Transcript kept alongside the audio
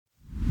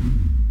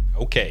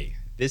Okay,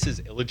 this is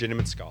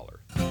Illegitimate Scholar,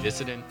 the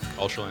dissident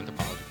cultural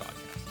anthropology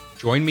podcast.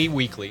 Join me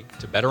weekly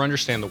to better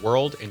understand the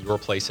world and your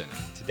place in it.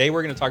 Today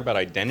we're going to talk about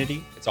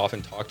identity. It's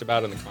often talked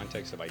about in the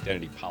context of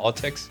identity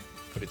politics,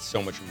 but it's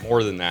so much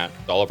more than that.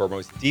 All of our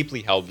most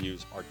deeply held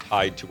views are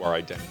tied to our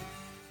identity.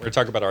 We're going to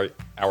talk about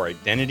our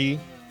identity.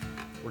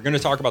 We're going to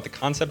talk about the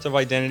concept of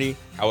identity,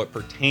 how it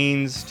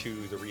pertains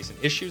to the recent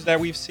issues that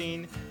we've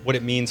seen, what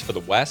it means for the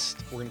West.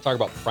 We're going to talk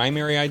about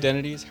primary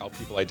identities, how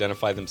people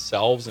identify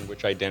themselves and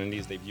which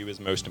identities they view as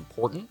most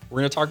important.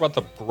 We're going to talk about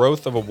the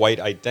growth of a white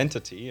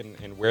identity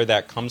and where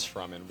that comes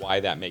from and why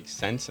that makes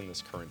sense in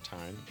this current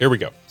time. Here we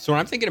go. So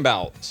when I'm thinking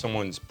about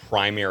someone's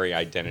primary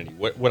identity,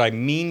 what I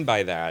mean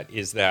by that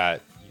is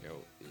that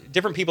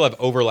different people have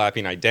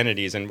overlapping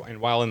identities. And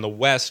while in the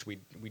West, we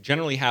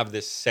generally have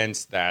this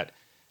sense that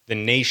the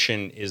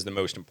nation is the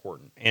most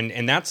important.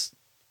 And that's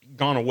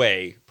gone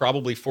away.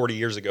 Probably 40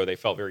 years ago, they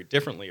felt very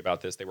differently about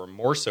this. They were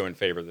more so in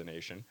favor of the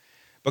nation.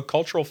 But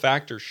cultural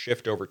factors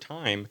shift over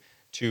time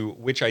to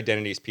which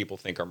identities people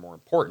think are more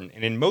important.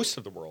 And in most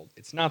of the world,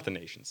 it's not the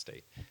nation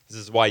state. This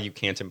is why you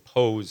can't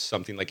impose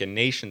something like a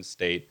nation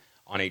state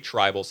on a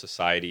tribal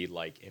society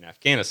like in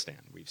Afghanistan.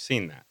 We've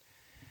seen that.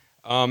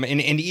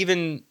 And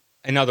even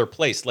another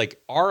place, like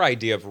our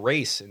idea of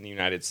race in the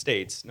United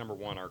States, number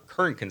one, our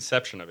current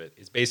conception of it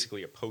is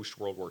basically a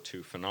post-World War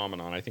II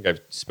phenomenon. I think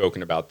I've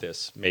spoken about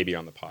this maybe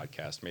on the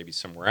podcast, maybe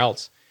somewhere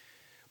else.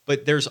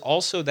 But there's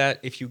also that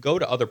if you go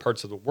to other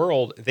parts of the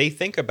world, they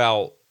think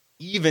about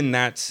even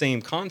that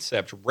same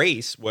concept,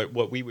 race,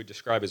 what we would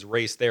describe as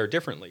race there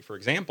differently. For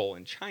example,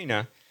 in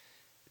China,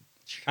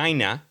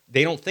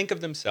 they don't think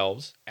of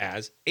themselves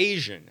as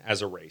Asian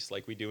as a race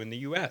like we do in the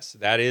U.S.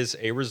 That is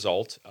a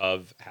result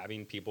of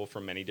having people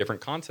from many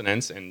different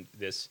continents and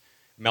this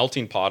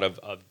melting pot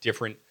of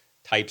different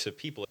types of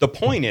people. The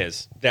point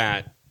is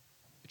that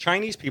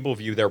Chinese people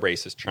view their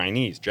race as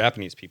Chinese.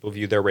 Japanese people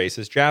view their race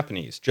as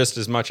Japanese, just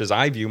as much as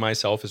I view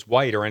myself as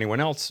white or anyone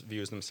else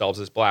views themselves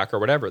as black or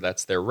whatever.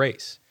 That's their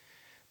race.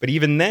 But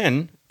even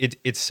then,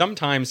 it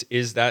sometimes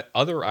is that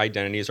other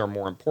identities are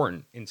more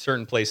important. In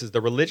certain places,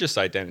 the religious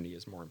identity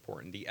is more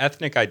important. The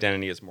ethnic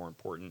identity is more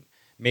important.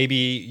 Maybe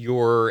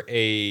you're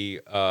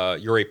a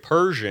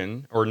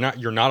Persian, or not.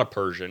 You're not a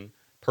Persian.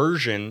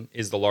 Persian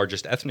is the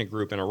largest ethnic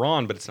group in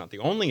Iran, but it's not the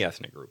only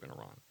ethnic group in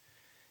Iran.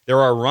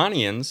 There are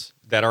Iranians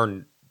that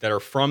are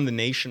from the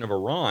nation of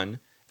Iran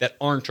that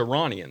aren't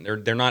Iranian.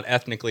 They're not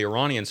ethnically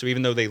Iranian. So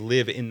even though they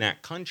live in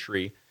that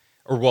country,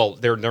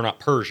 they're not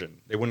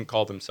Persian. They wouldn't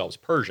call themselves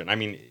Persian. I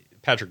mean,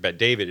 Patrick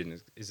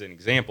Bet-David is an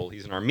example.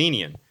 He's an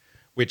Armenian,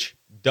 which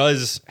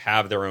does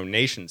have their own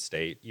nation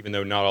state, even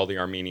though not all the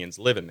Armenians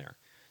live in there.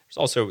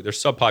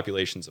 There's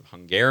subpopulations of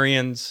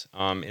Hungarians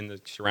in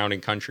the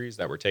surrounding countries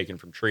that were taken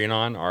from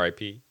Trianon,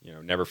 R.I.P.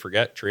 Never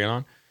forget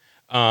Trianon.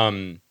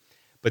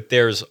 But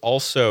there's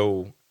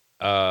also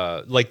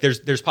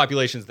there's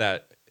populations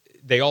that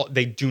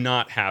they do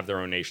not have their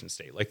own nation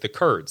state, like the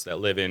Kurds that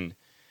live in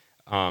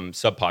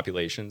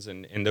subpopulations,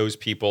 and those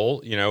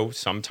people,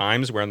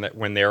 sometimes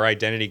when their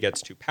identity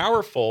gets too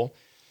powerful,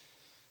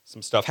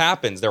 some stuff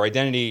happens. Their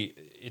identity,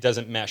 it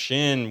doesn't mesh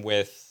in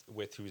with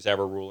who's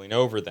ever ruling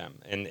over them,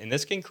 and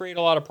this can create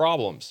a lot of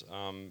problems.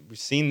 We've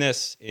seen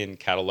this in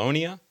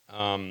Catalonia.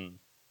 We've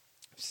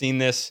seen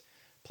this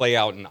play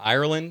out in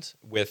Ireland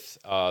with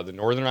the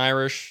Northern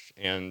Irish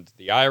and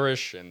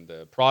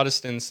the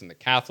Protestants and the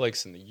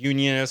Catholics and the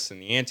Unionists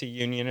and the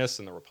anti-Unionists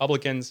and the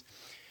Republicans.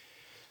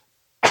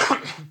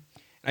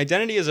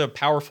 Identity is a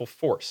powerful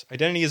force.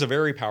 Identity is a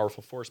very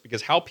powerful force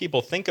because how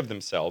people think of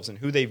themselves and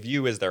who they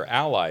view as their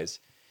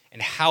allies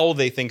and how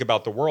they think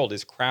about the world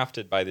is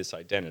crafted by this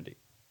identity.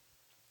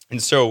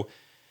 And so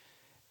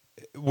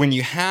when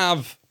you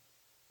have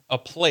a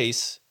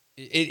place,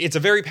 it's a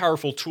very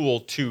powerful tool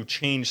to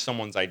change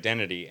someone's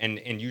identity.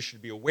 And you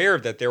should be aware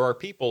that there are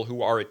people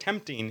who are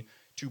attempting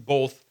to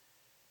both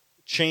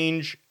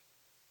change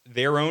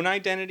their own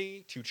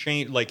identity, to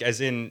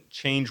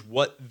change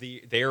what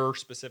their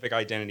specific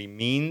identity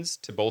means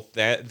to both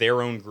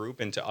their own group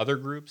and to other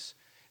groups.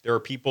 There are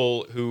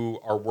people who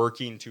are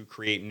working to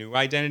create new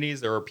identities.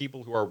 There are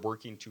people who are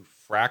working to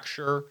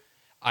fracture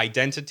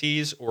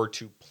identities or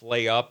to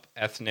play up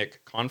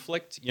ethnic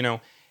conflict. And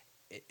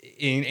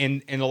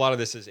a lot of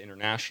this is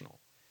international.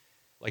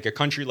 Like a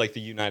country like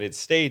the United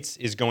States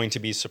is going to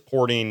be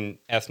supporting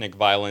ethnic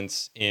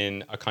violence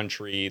in a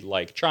country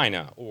like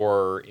China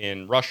or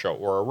in Russia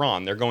or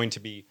Iran. They're going to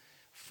be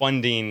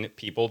funding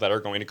people that are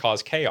going to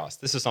cause chaos.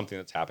 This is something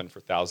that's happened for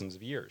thousands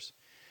of years.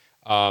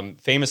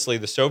 Famously,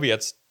 the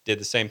Soviets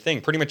did the same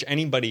thing. Pretty much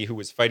anybody who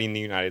was fighting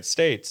the United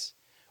States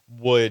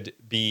would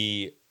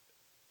be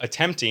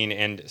attempting,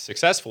 and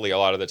successfully a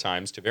lot of the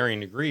times to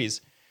varying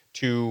degrees,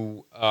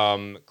 to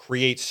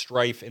create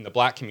strife in the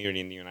black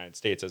community in the United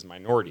States as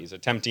minorities,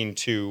 attempting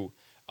to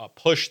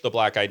push the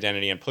black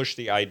identity and push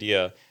the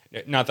idea,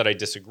 not that I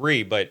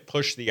disagree, but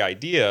push the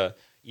idea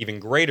even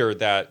greater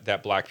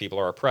that black people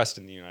are oppressed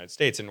in the United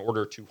States in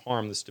order to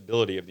harm the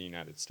stability of the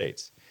United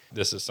States.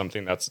 This is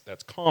something that's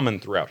common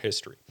throughout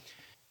history.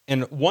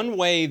 And one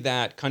way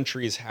that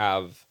countries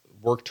have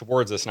work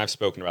towards this, and I've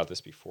spoken about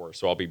this before,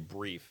 so I'll be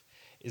brief,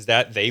 is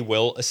that they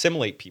will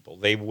assimilate people.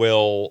 They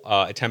will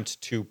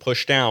attempt to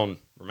push down,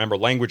 remember,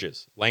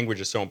 languages. Language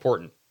is so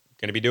important.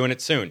 Going to be doing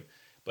it soon.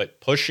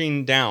 But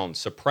pushing down,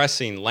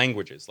 suppressing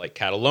languages like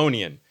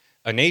Catalonian,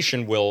 a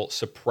nation will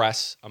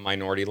suppress a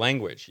minority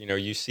language. You know,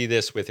 you see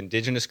this with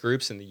indigenous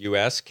groups in the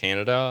U.S.,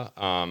 Canada,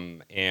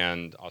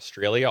 and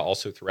Australia,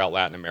 also throughout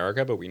Latin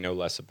America, but we know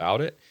less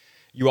about it.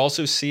 You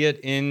also see it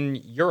in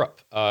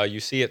Europe. You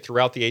see it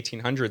throughout the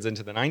 1800s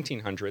into the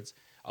 1900s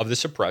of the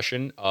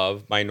suppression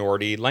of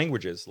minority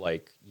languages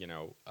like,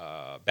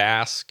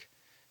 Basque,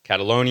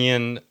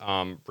 Catalonian,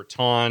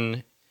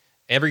 Breton.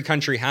 Every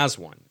country has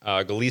one.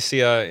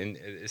 Galicia,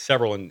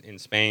 several in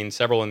Spain,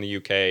 several in the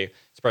UK,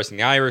 suppressing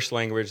the Irish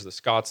language, the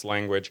Scots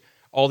language,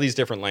 all these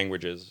different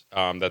languages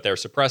that they're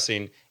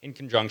suppressing in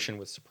conjunction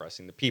with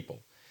suppressing the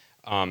people.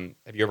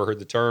 Have you ever heard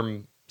the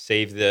term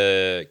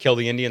kill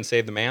the Indian,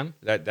 save the man?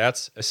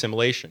 That's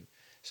assimilation.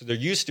 So there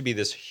used to be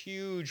this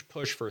huge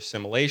push for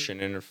assimilation,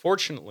 and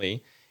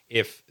unfortunately,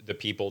 if the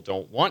people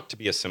don't want to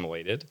be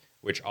assimilated,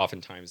 which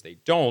oftentimes they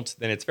don't,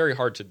 then it's very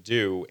hard to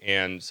do,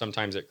 and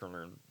sometimes it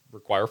can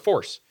require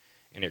force,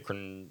 and it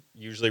can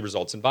usually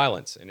results in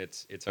violence, and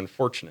it's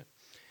unfortunate.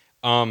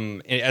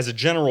 And as a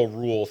general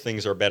rule,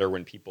 things are better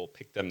when people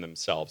pick them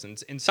themselves,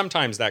 and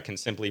sometimes that can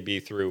simply be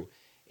through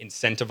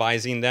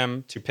incentivizing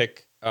them to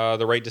pick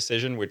the right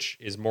decision, which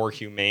is more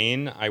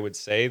humane, I would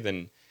say,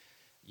 than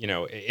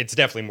it's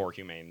definitely more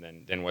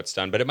humane than what's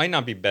done, but it might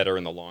not be better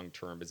in the long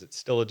term, because it's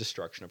still a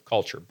destruction of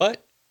culture.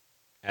 But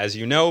as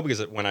you know,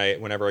 because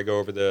whenever I go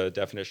over the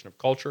definition of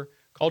culture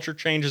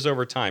changes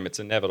over time. It's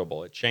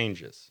inevitable. It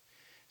changes.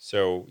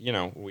 So,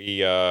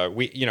 we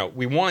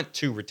want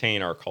to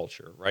retain our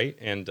culture, right?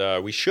 And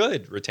we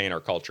should retain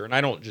our culture. And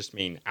I don't just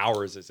mean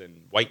ours as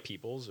in white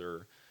people's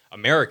or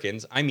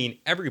Americans. I mean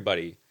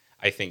everybody,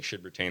 I think,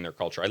 should retain their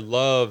culture. I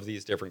love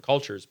these different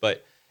cultures,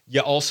 but you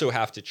also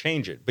have to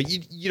change it. But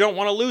you don't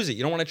want to lose it.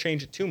 You don't want to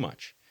change it too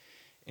much.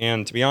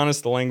 And to be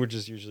honest, the language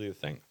is usually the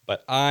thing.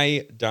 But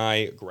I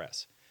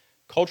digress.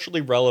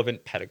 Culturally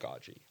relevant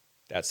pedagogy.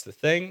 That's the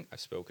thing. I've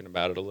spoken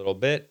about it a little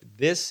bit.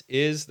 This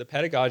is the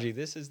pedagogy.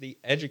 This is the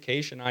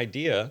education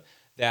idea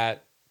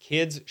that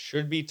kids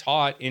should be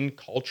taught in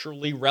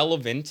culturally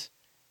relevant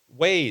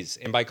ways.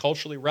 And by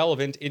culturally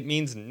relevant, it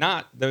means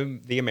not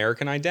the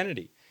American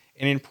identity.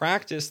 And in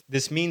practice,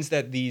 this means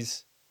that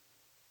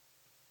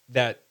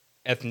that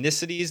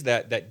ethnicities,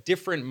 that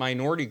different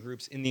minority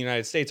groups in the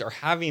United States are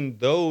having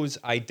those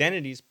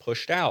identities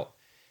pushed out.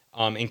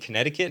 In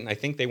Connecticut, and I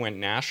think they went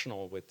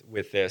national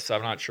with this.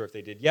 I'm not sure if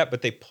they did yet,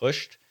 but they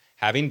pushed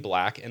having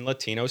Black and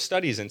Latino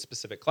studies in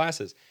specific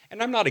classes.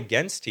 And I'm not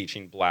against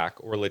teaching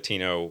Black or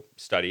Latino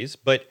studies,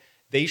 but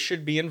they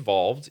should be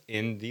involved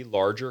in the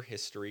larger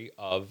history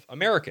of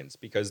Americans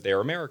because they're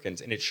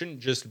Americans. And it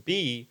shouldn't just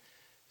be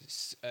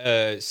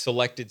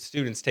selected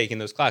students taking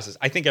those classes.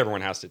 I think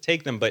everyone has to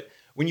take them, but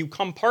when you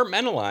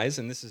compartmentalize,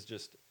 and this is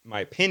just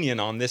my opinion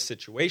on this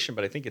situation,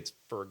 but I think it's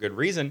for a good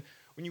reason,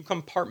 when you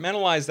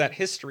compartmentalize that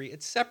history,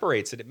 it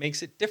separates it. It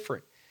makes it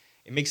different.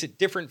 It makes it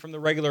different from the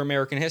regular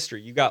American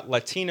history. You got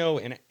Latino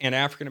and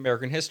African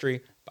American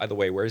history. By the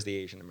way, where's the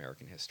Asian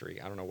American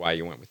history? I don't know why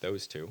you went with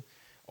those two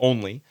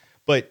only.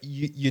 But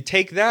you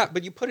take that,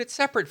 but you put it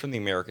separate from the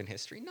American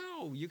history.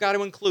 No, you got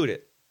to include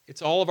it.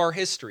 It's all of our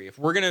history. If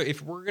we're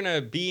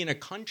gonna be in a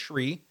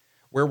country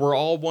where we're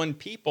all one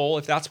people,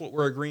 if that's what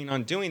we're agreeing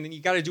on doing, then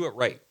you got to do it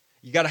right.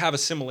 You got to have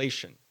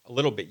assimilation a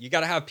little bit. You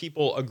got to have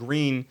people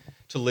agreeing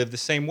to live the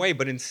same way,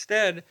 but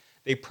instead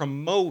they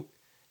promote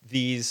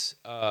these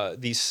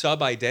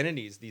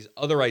sub-identities, these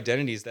other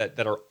identities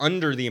that are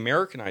under the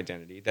American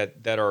identity,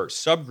 that are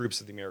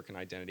subgroups of the American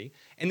identity,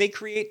 and they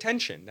create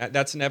tension.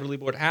 That's inevitably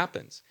what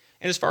happens.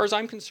 And as far as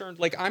I'm concerned,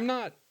 I'm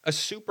not a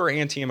super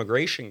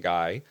anti-immigration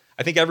guy.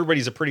 I think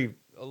everybody's a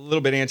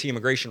little bit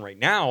anti-immigration right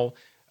now,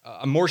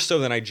 more so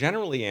than I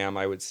generally am,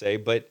 I would say.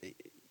 But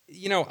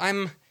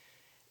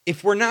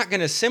if we're not going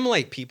to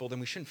assimilate people, then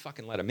we shouldn't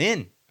fucking let them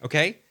in,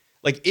 okay?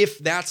 If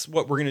that's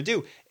what we're going to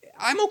do.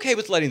 I'm okay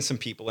with letting some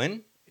people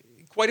in,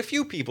 quite a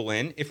few people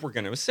in, if we're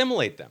going to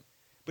assimilate them.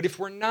 But if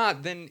we're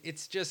not, then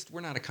it's just,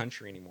 we're not a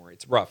country anymore.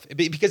 It's rough.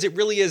 Because it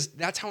really is,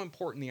 that's how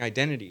important the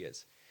identity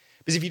is.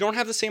 Because if you don't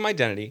have the same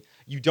identity,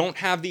 you don't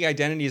have the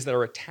identities that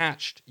are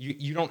attached,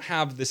 you don't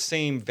have the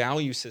same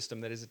value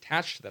system that is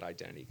attached to that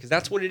identity. Because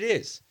that's what it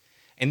is.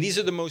 And these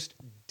are the most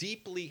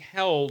deeply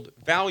held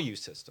value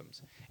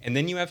systems. And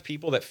then you have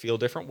people that feel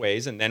different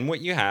ways. And then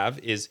what you have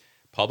is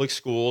public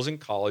schools and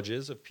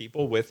colleges of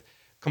people with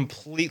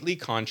completely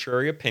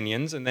contrary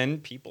opinions. And then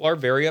people are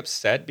very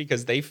upset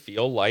because they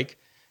feel like,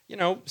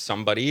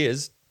 somebody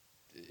is,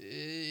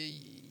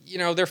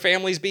 their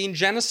family's being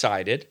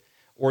genocided,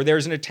 or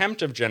there's an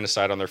attempt of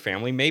genocide on their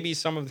family. Maybe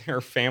some of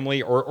their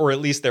family, or at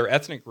least their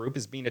ethnic group,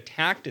 is being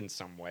attacked in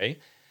some way.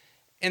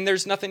 And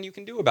there's nothing you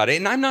can do about it.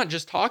 And I'm not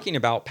just talking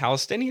about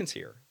Palestinians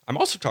here. I'm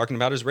also talking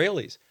about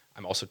Israelis.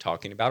 I'm also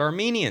talking about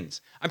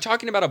Armenians. I'm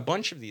talking about a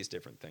bunch of these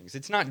different things.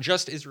 It's not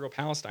just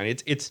Israel-Palestine.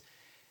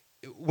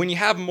 when you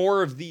have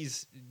more of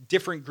these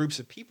different groups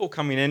of people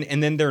coming in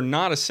and then they're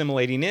not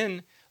assimilating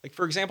in, like,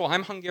 for example,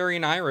 I'm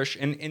Hungarian Irish,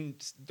 and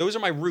those are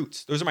my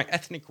roots. Those are my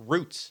ethnic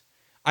roots.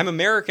 I'm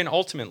American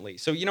ultimately.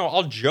 So,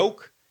 I'll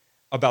joke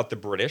about the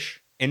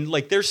British, and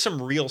like there's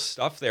some real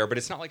stuff there, but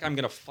it's not like I'm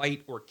going to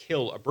fight or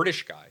kill a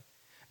British guy.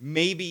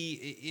 Maybe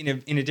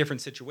in a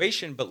different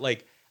situation, but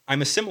like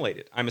I'm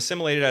assimilated. I'm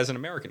assimilated as an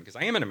American because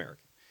I am an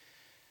American.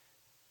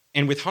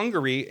 And with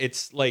Hungary,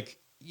 it's like,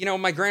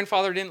 my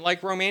grandfather didn't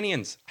like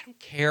Romanians. I don't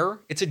care.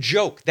 It's a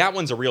joke. That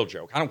one's a real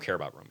joke. I don't care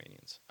about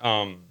Romanians.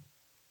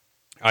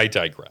 I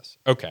digress.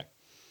 Okay.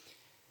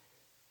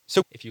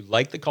 So if you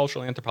like the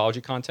cultural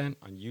anthropology content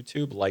on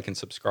YouTube, like and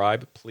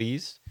subscribe,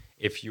 please.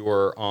 If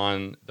you're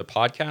on the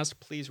podcast,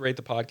 please rate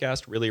the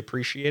podcast. Really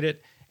appreciate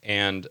it.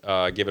 And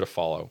give it a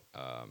follow.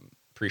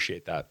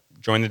 Appreciate that.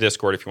 Join the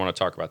Discord if you want to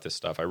talk about this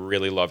stuff. I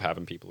really love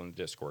having people in the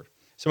Discord.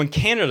 So in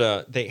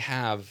Canada, they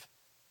have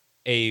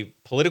a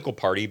political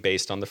party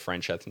based on the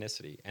French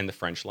ethnicity and the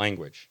French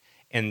language.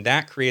 And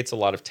that creates a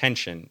lot of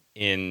tension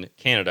in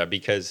Canada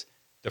because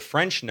the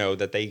French know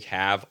that they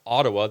have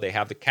Ottawa, they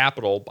have the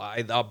capital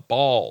by the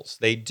balls.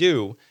 They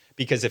do,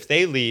 because if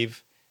they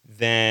leave,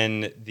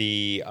 then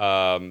the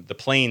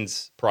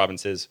Plains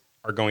provinces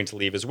are going to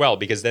leave as well,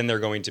 because then they're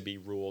going to be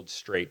ruled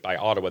straight by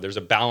Ottawa. There's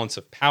a balance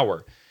of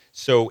power.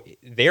 So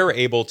they're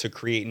able to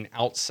create an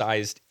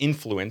outsized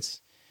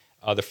influence.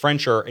 The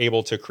French are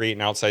able to create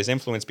an outsized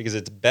influence because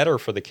it's better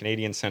for the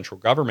Canadian central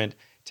government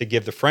to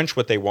give the French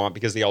what they want,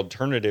 because the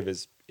alternative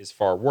is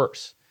far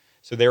worse.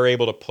 So they're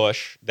able to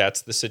push.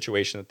 That's the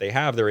situation that they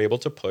have. They're able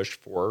to push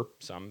for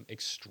some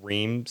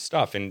extreme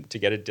stuff and to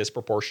get a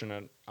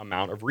disproportionate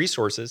amount of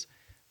resources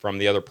from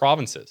the other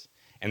provinces.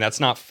 And that's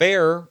not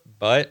fair,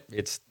 but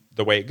it's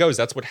the way it goes.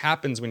 That's what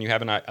happens when you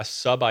have a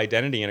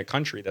sub-identity in a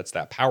country that's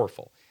that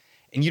powerful.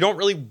 And you don't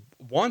really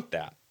want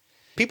that.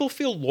 People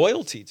feel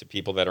loyalty to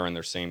people that are in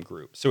their same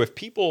group. So if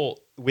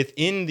people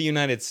within the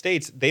United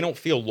States, they don't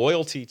feel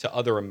loyalty to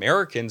other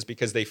Americans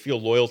because they feel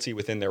loyalty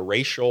within their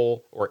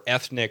racial or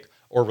ethnic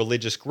or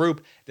religious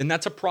group, then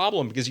that's a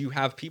problem, because you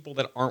have people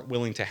that aren't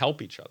willing to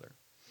help each other.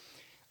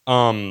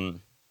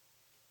 And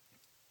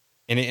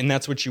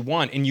that's what you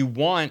want. And you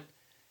want,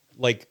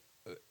 like,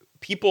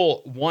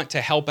 people want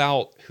to help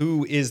out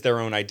who is their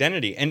own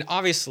identity. And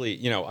obviously,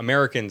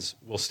 Americans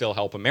will still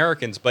help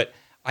Americans, but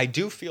I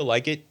do feel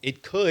like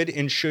it could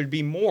and should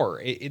be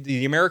more.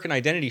 The American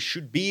identity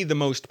should be the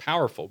most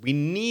powerful. We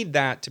need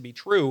that to be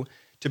true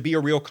to be a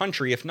real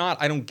country. If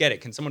not, I don't get it.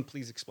 Can someone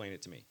please explain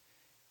it to me?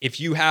 If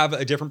you have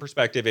a different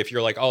perspective, if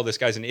you're like, oh, this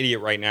guy's an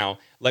idiot right now,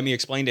 let me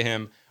explain to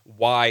him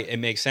why it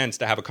makes sense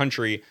to have a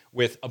country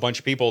with a bunch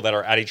of people that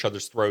are at each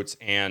other's throats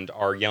and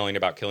are yelling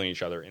about killing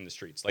each other in the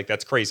streets. Like,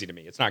 that's crazy to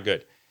me. It's not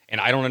good.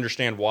 And I don't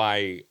understand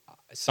why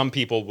some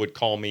people would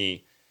call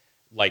me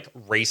like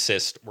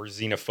racist or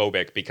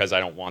xenophobic because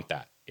I don't want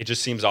that. It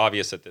just seems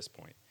obvious at this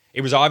point.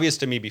 It was obvious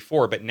to me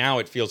before, but now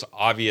it feels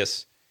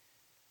obvious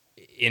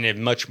in a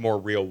much more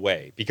real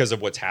way because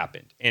of what's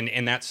happened.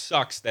 And that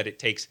sucks that it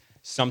takes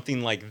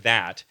something like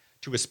that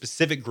to a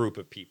specific group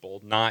of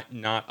people, not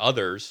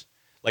others.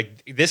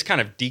 Like, this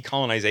kind of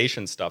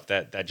decolonization stuff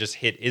that just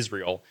hit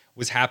Israel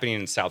was happening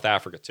in South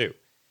Africa too.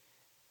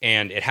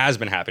 And it has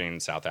been happening in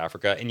South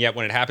Africa. And yet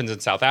when it happens in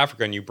South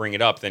Africa and you bring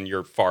it up, then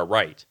you're far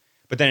right.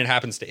 But then it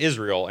happens to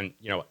Israel, and,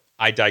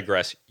 I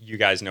digress. You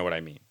guys know what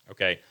I mean,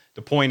 okay?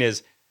 The point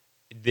is,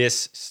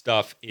 this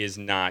stuff is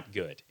not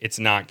good. It's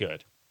not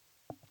good.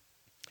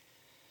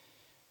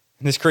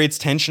 And this creates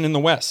tension in the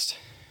West.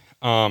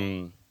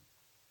 And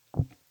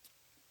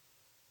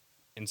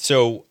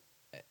so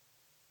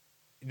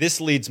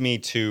this leads me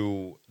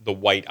to the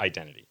white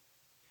identity.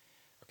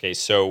 Okay,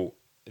 so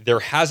there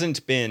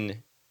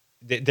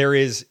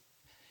is,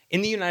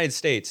 in the United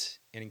States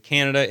and in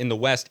Canada, in the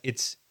West,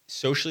 it's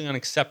socially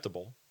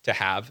unacceptable to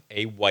have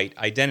a white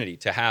identity,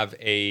 to have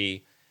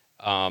to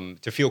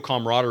feel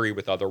camaraderie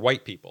with other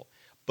white people.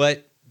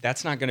 But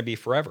that's not going to be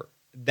forever.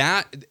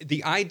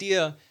 The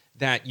idea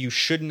that you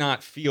should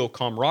not feel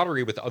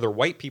camaraderie with other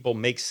white people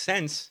makes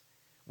sense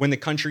when the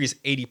country is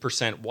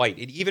 80% white.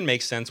 It even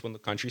makes sense when the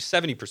country is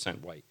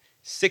 70% white,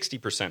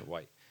 60%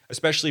 white,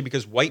 especially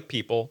because white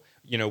people,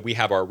 we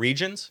have our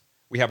regions,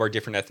 we have our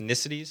different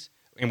ethnicities,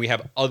 and we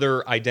have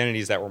other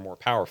identities that were more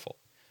powerful.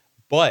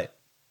 But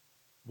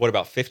what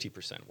about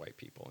 50% white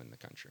people in the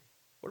country?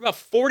 What about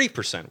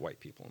 40% white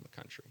people in the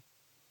country?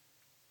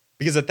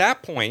 Because at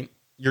that point,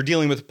 you're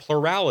dealing with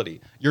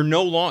plurality.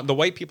 The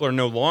white people are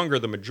no longer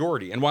the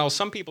majority. And while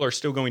some people are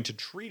still going to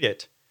treat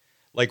it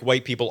like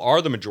white people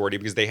are the majority,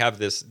 because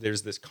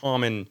there's this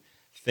common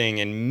thing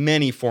in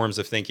many forms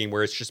of thinking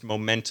where it's just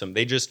momentum.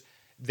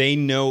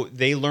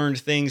 They learned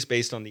things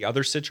based on the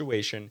other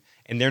situation,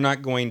 and they're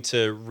not going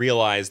to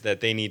realize that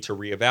they need to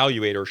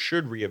reevaluate or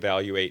should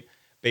reevaluate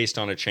based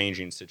on a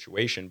changing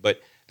situation. But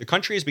the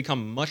country has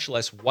become much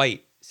less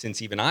white since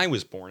even I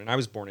was born, and I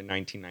was born in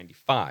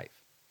 1995.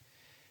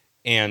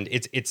 And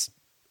it's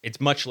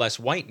much less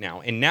white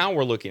now. And now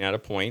we're looking at a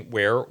point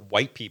where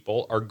white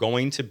people are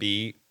going to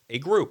be a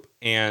group.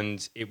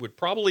 And it would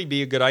probably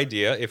be a good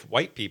idea if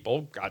white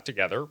people got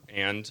together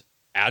and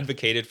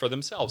advocated for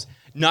themselves,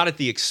 not at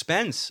the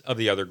expense of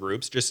the other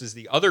groups, just as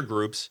the other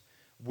groups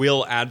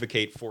will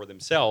advocate for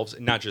themselves,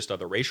 and not just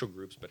other racial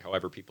groups, but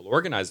however people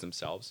organize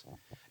themselves,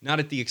 not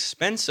at the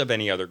expense of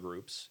any other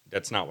groups.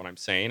 That's not what I'm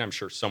saying. I'm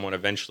sure someone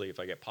eventually, if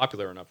I get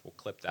popular enough, will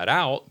clip that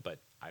out, but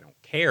I don't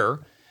care.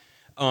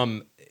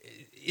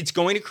 It's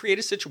going to create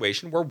a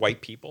situation where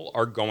white people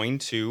are going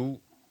to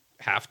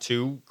have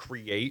to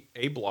create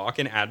a block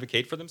and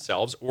advocate for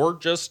themselves, or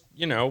just,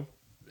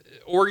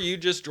 or you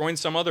just join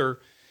some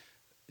other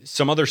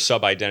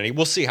sub-identity.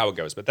 We'll see how it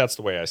goes, but that's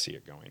the way I see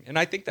it going. And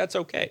I think that's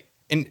okay.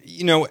 And,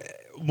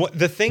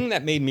 the thing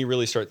that made me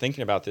really start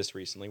thinking about this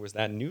recently was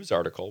that news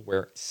article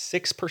where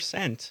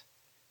 6%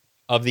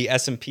 of the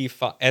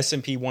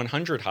S&P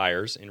 100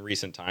 hires in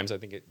recent times, I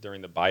think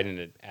during the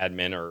Biden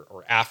admin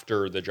or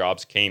after the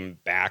jobs came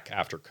back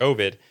after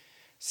COVID,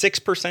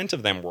 6%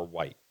 of them were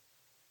white.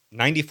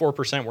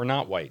 94% were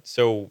not white.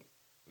 So,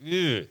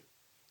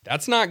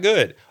 that's not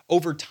good.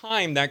 Over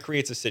time, that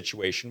creates a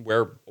situation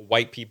where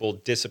white people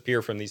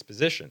disappear from these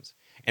positions.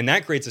 And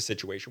that creates a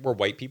situation where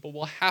white people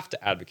will have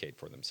to advocate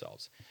for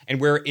themselves. And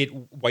where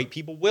white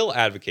people will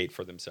advocate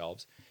for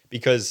themselves,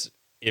 because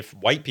if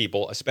white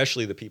people,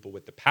 especially the people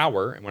with the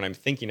power, and when I'm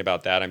thinking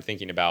about that, I'm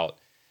thinking about,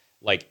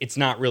 like, it's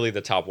not really the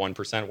top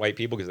 1% white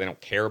people because they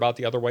don't care about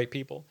the other white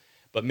people.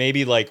 But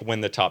maybe like when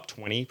the top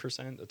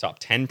 20%, the top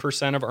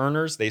 10% of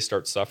earners, they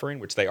start suffering,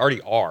 which they already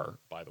are,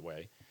 by the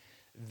way,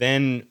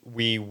 then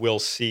we will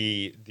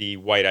see the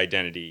white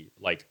identity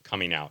like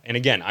coming out. And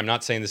again, I'm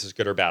not saying this is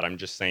good or bad. I'm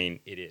just saying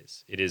it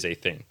is. It is a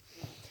thing.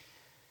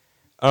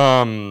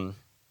 So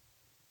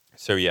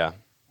yeah,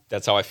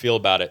 that's how I feel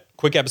about it.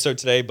 Quick episode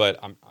today, but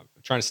I'm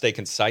trying to stay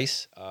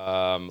concise.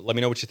 Let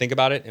me know what you think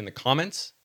about it in the comments.